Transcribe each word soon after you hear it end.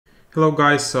Hello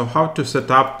guys, so how to set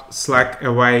up Slack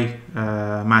away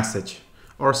message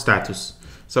or status.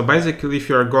 So basically if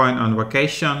you're going on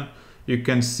vacation, you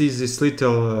can see this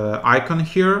little icon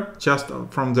here just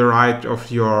from the right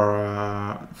of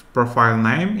your profile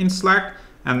name in Slack,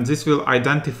 and this will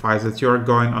identify that you're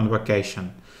going on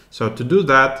vacation. So to do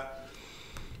that,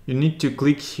 you need to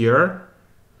click here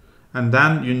and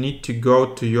then you need to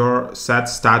go to your set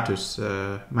status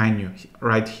menu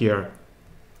right here.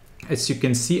 As you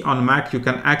can see on Mac, you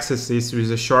can access this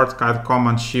with a shortcut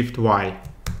Command-Shift-Y.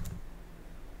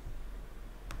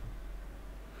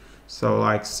 So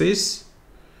like this.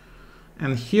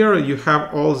 And here you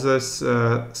have all these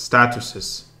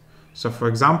statuses. So for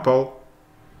example,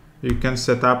 you can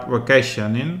set up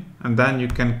vacation in, and then you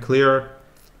can clear,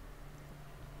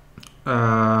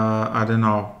 I don't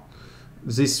know,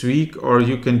 this week, or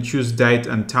you can choose date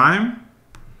and time.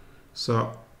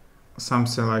 So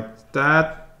something like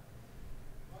that.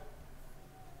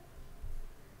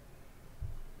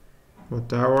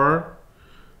 Whatever,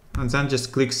 and then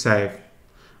just click save.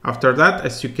 After that,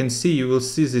 as you can see, you will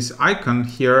see this icon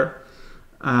here,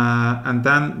 and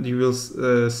then you will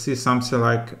see something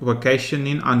like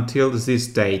vacationing until this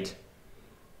date.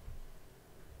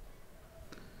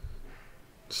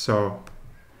 So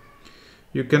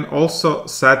you can also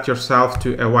set yourself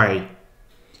to away.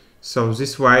 So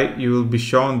this way you will be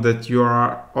shown that you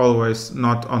are always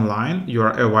not online, you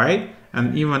are away.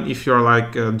 And even if you're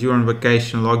like during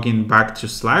vacation logging back to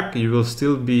Slack, you will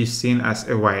still be seen as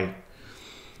away.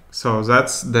 So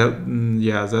that's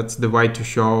the way to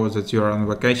show that you're on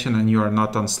vacation and you are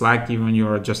not on Slack, even you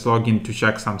are just logging to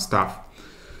check some stuff.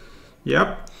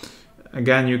 Yep.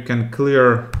 Again, you can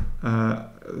clear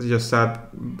set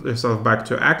yourself back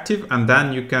to active, and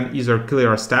then you can either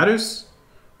clear status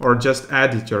or just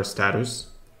edit your status.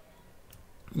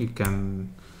 You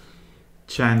can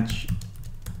change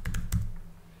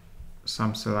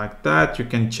something like that. You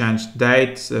can change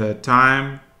date,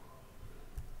 time.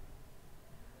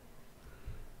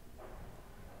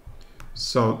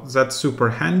 So that's super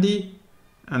handy,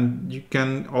 and you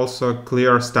can also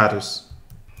clear status.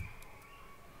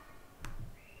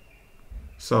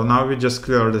 So now we just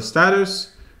clear the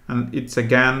status, and it's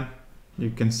again,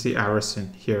 you can see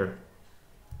everything here.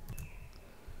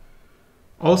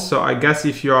 Also, I guess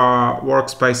if you are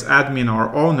workspace admin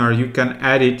or owner, you can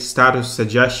edit status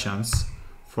suggestions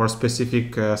for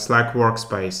specific Slack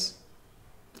workspace.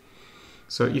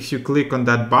 So if you click on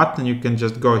that button, you can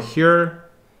just go here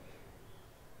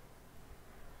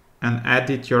and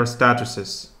edit your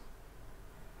statuses.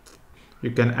 You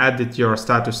can edit your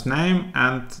status name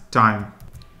and time.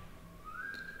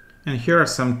 And here are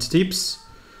some tips.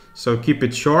 So keep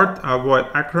it short, avoid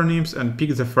acronyms, and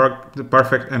pick the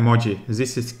perfect emoji.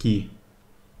 This is key.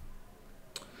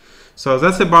 So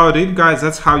that's about it, guys.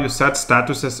 That's how you set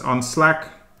statuses on Slack.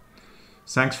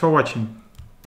 Thanks for watching.